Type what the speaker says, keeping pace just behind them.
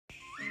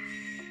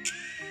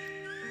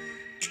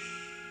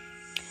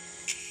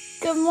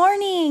Good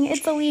morning,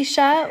 it's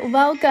Alicia.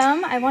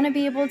 Welcome. I want to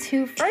be able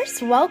to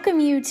first welcome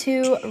you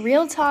to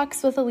Real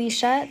Talks with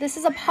Alicia. This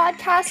is a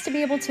podcast to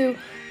be able to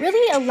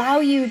really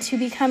allow you to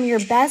become your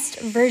best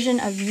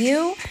version of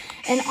you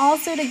and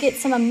also to get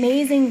some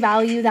amazing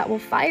value that will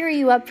fire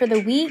you up for the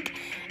week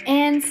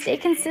and stay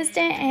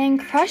consistent and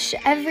crush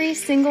every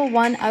single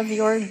one of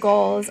your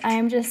goals. I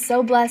am just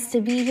so blessed to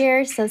be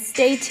here, so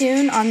stay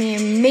tuned on the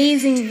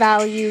amazing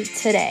value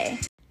today.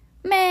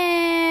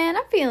 Man,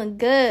 I'm feeling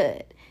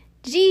good.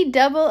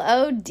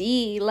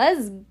 GOOD,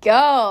 let's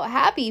go.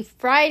 Happy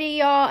Friday,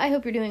 y'all. I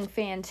hope you're doing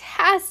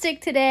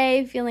fantastic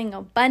today, feeling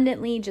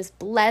abundantly just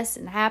blessed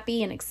and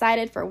happy and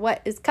excited for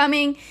what is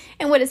coming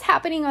and what is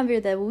happening over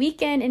the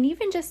weekend and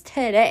even just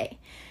today.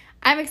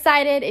 I'm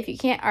excited, if you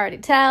can't already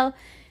tell.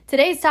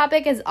 Today's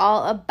topic is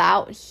all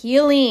about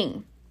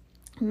healing.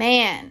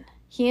 Man,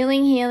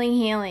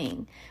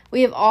 healing.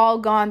 We have all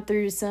gone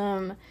through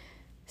some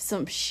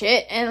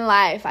shit in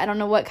life. I don't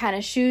know what kind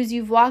of shoes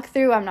you've walked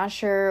through. I'm not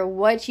sure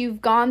what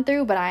you've gone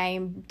through, but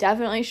I'm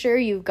definitely sure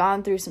you've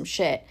gone through some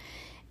shit.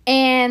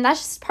 And that's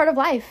just part of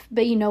life.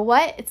 But you know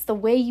what? It's the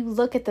way you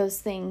look at those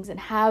things and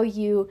how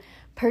you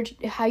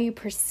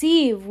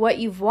perceive what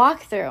you've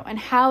walked through and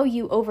how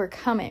you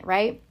overcome it,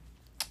 right?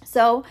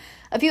 So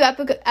a few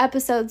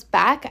episodes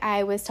back,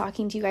 I was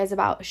talking to you guys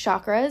about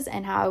chakras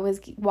and how I was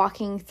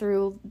walking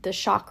through the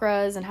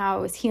chakras and how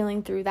I was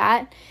healing through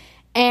that.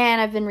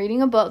 And I've been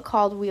reading a book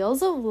called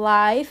Wheels of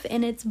Life,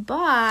 and it's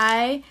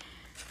by,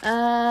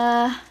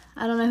 I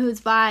don't know who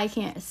it's by. I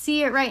can't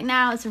see it right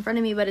now. It's in front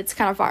of me, but it's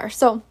kind of far.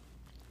 So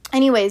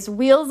anyways,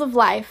 Wheels of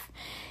Life.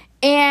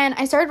 And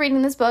I started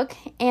reading this book,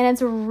 and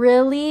it's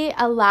really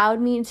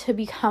allowed me to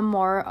become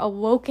more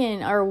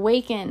awaken.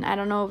 I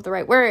don't know the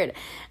right word,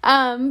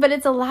 but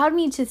it's allowed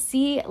me to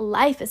see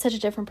life at such a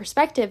different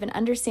perspective and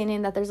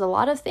understanding that there's a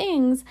lot of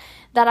things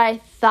that I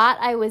thought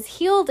I was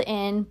healed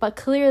in, but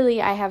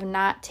clearly I have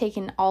not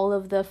taken all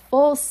of the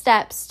full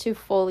steps to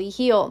fully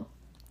heal.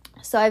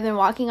 So I've been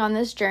walking on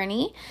this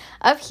journey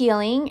of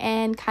healing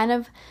and kind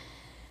of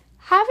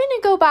having to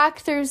go back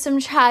through some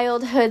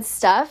childhood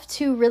stuff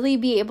to really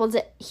be able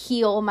to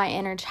heal my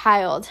inner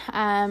child.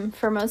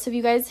 For most of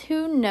you guys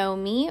who know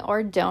me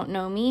or don't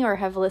know me or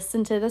have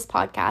listened to this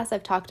podcast,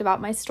 I've talked about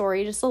my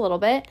story just a little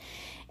bit.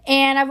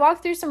 And I've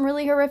walked through some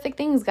really horrific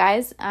things,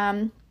 guys.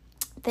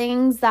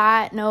 Things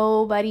that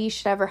nobody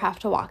should ever have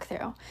to walk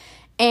through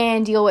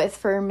and deal with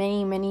for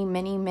many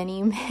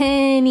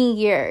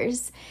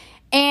years.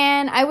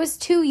 And I was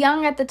too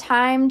young at the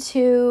time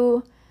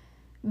to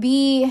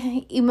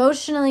be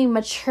emotionally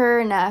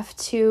mature enough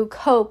to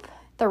cope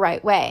the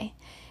right way.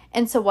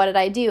 And so what did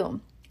I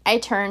do? I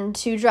turned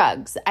to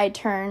drugs. I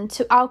turned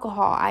to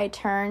alcohol. I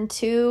turned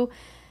to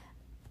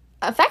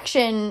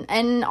affection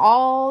in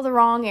all the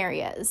wrong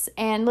areas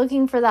and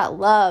looking for that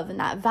love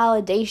and that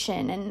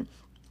validation and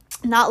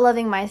not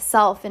loving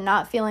myself and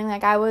not feeling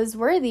like I was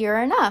worthy or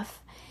enough.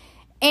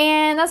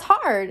 And that's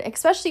hard,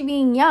 especially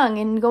being young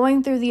and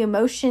going through the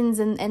emotions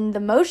and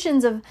the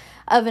motions of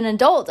an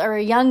adult or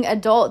a young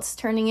adult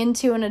turning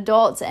into an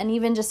adult and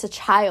even just a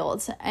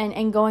child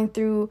and going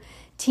through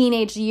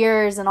teenage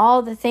years and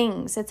all the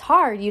things. It's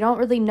hard. You don't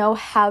really know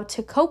how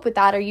to cope with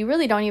that, or you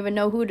really don't even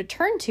know who to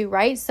turn to,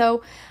 right?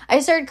 So I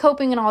started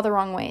coping in all the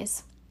wrong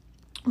ways.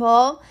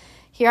 Well,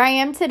 here I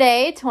am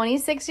today,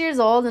 26 years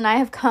old, and I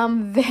have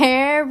come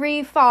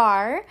very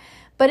far.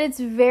 But it's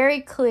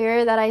very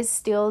clear that I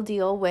still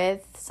deal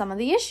with some of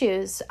the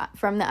issues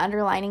from the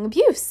underlying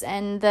abuse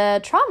and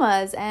the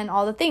traumas and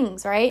all the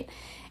things, right?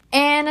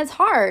 And it's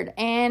hard.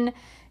 And,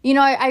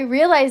 I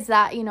realize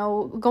that,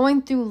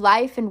 going through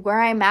life and where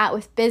I'm at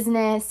with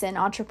business and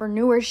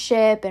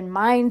entrepreneurship and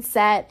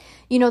mindset,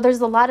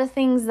 there's a lot of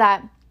things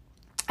that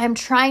I'm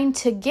trying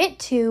to get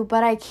to,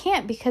 but I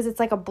can't because it's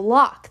like a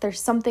block. There's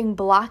something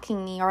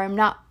blocking me or I'm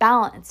not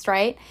balanced,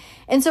 right?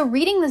 And so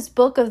reading this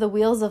book of the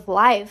Wheels of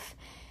Life,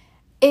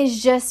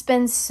 it's just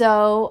been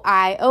so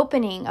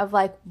eye-opening of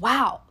like,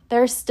 wow,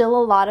 there's still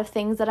a lot of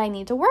things that I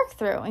need to work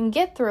through and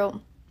get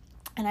through.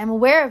 And I'm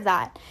aware of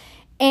that.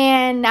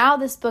 And now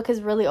this book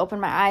has really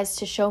opened my eyes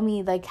to show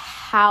me like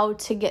how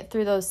to get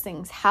through those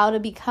things, how to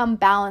become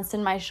balanced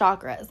in my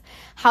chakras,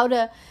 how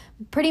to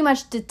pretty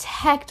much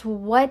detect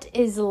what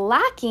is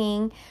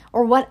lacking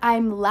or what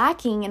I'm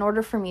lacking in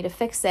order for me to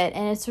fix it.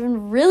 And it's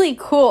been really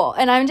cool.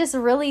 And I'm just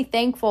really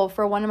thankful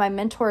for one of my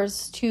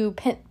mentors to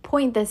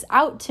point this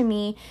out to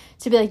me,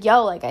 to be like,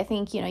 yo, like, I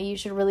think, you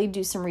should really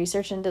do some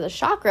research into the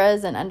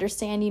chakras and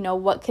understand,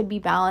 what could be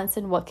balanced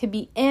and what could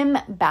be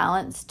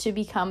imbalanced to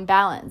become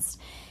balanced.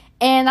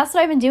 And that's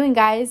what I've been doing,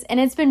 guys. And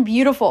it's been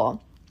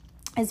beautiful.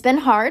 It's been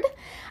hard.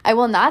 I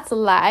will not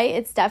lie.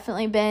 It's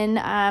definitely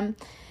been,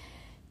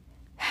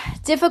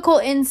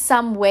 difficult in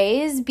some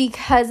ways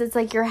because it's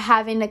like you're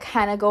having to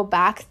kind of go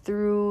back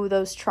through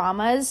those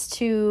traumas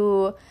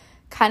to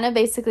kind of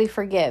basically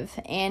forgive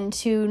and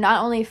to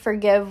not only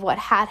forgive what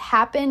had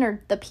happened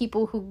or the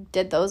people who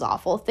did those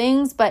awful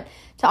things, but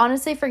to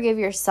honestly forgive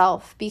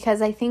yourself.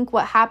 Because I think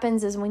what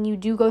happens is when you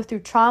do go through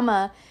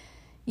trauma,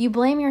 you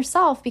blame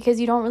yourself because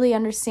you don't really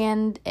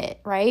understand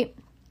it, right?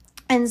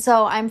 And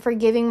so I'm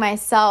forgiving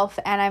myself,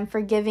 and I'm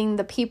forgiving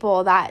the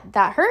people that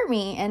hurt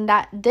me and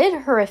that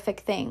did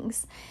horrific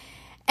things.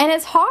 And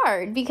it's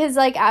hard because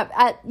like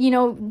at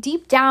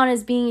deep down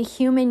as being a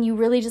human, you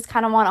really just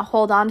kind of want to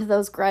hold on to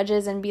those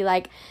grudges and be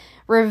like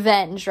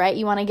revenge, right?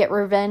 You want to get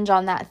revenge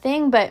on that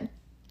thing, but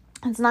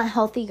it's not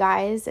healthy,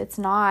 guys. It's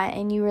not.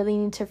 And you really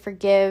need to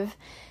forgive.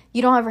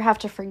 You don't ever have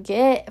to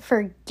forget,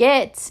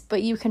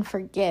 but you can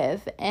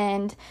forgive.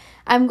 And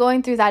I'm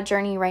going through that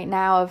journey right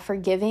now of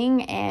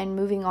forgiving and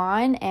moving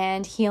on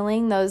and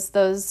healing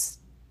those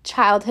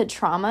childhood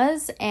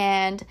traumas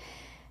and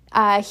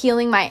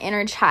healing my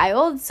inner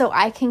child so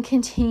I can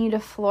continue to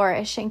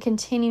flourish and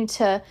continue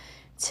to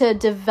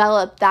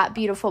develop that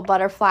beautiful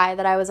butterfly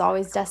that I was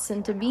always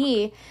destined to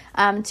be,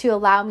 to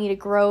allow me to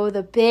grow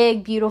the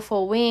big,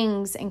 beautiful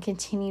wings and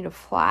continue to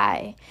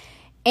fly.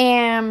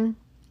 And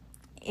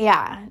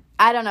yeah,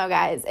 I don't know,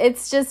 guys.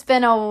 It's just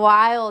been a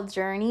wild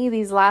journey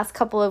these last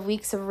couple of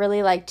weeks of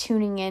really like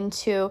tuning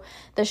into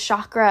the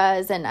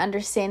chakras and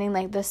understanding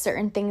like the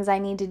certain things I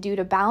need to do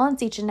to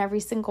balance each and every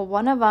single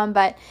one of them.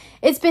 But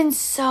it's been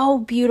so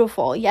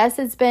beautiful. Yes,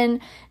 it's been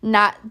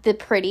not the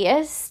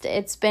prettiest.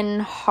 It's been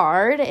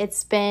hard.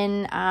 It's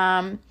been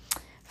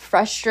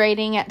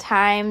frustrating at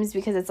times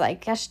because it's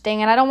like, gosh dang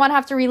it, I don't want to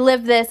have to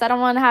relive this. I don't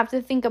want to have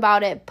to think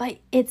about it, but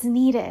it's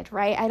needed,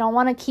 right? I don't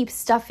want to keep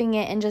stuffing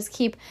it and just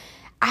keep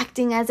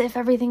acting as if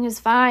everything is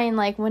fine,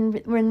 like when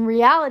in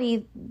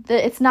reality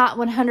it's not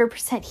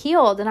 100%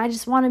 healed. And I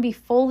just want to be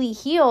fully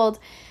healed,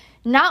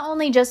 not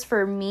only just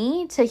for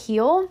me to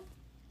heal,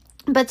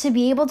 but to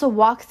be able to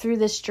walk through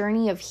this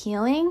journey of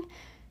healing,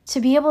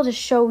 to be able to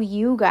show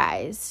you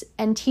guys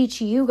and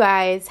teach you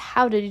guys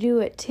how to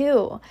do it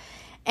too.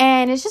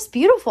 And it's just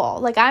beautiful.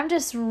 Like, I'm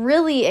just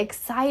really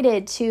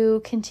excited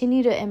to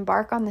continue to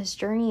embark on this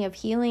journey of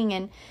healing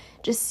and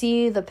just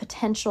see the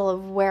potential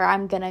of where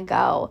I'm going to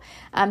go,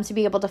 to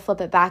be able to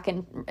flip it back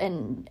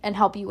and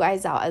help you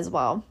guys out as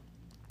well.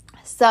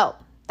 So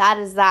that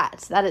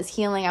is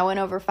healing. I went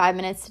over 5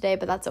 minutes today,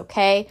 but that's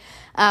okay.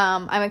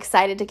 I'm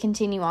excited to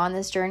continue on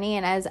this journey.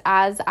 And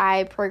as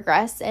I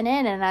progress in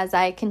it and as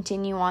I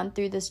continue on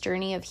through this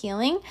journey of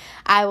healing,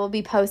 I will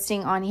be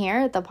posting on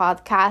here the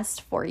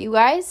podcast for you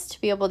guys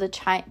to be able to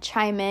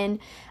chime in,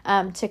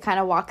 to kind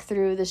of walk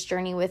through this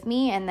journey with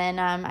me. And then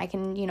I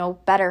can,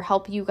 better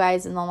help you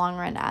guys in the long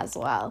run as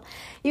well.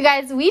 You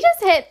guys, we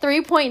just hit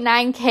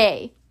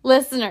 3.9K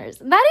listeners.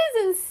 That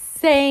is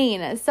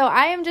insane. So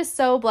I am just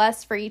so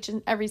blessed for each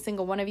and every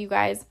single one of you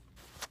guys.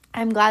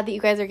 I'm glad that you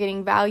guys are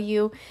getting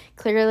value.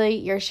 Clearly,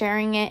 you're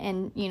sharing it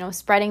and,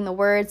 spreading the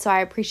word. So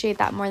I appreciate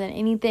that more than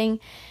anything.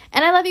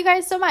 And I love you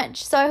guys so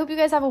much. So I hope you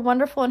guys have a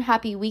wonderful and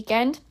happy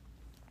weekend.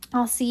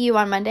 I'll see you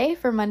on Monday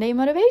for Monday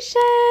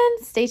Motivation.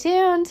 Stay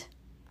tuned.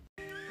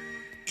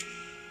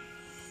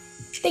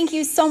 Thank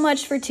you so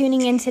much for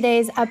tuning in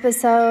today's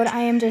episode. I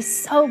am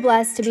just so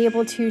blessed to be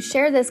able to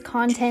share this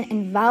content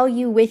and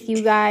value with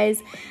you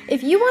guys.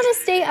 If you want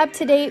to stay up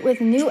to date with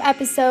new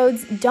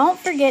episodes, don't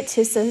forget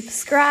to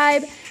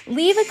subscribe,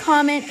 leave a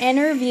comment and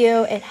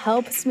review. It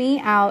helps me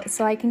out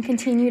so I can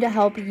continue to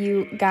help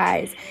you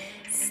guys.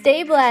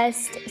 Stay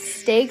blessed,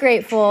 stay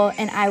grateful,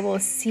 and I will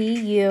see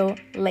you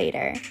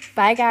later.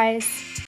 Bye, guys.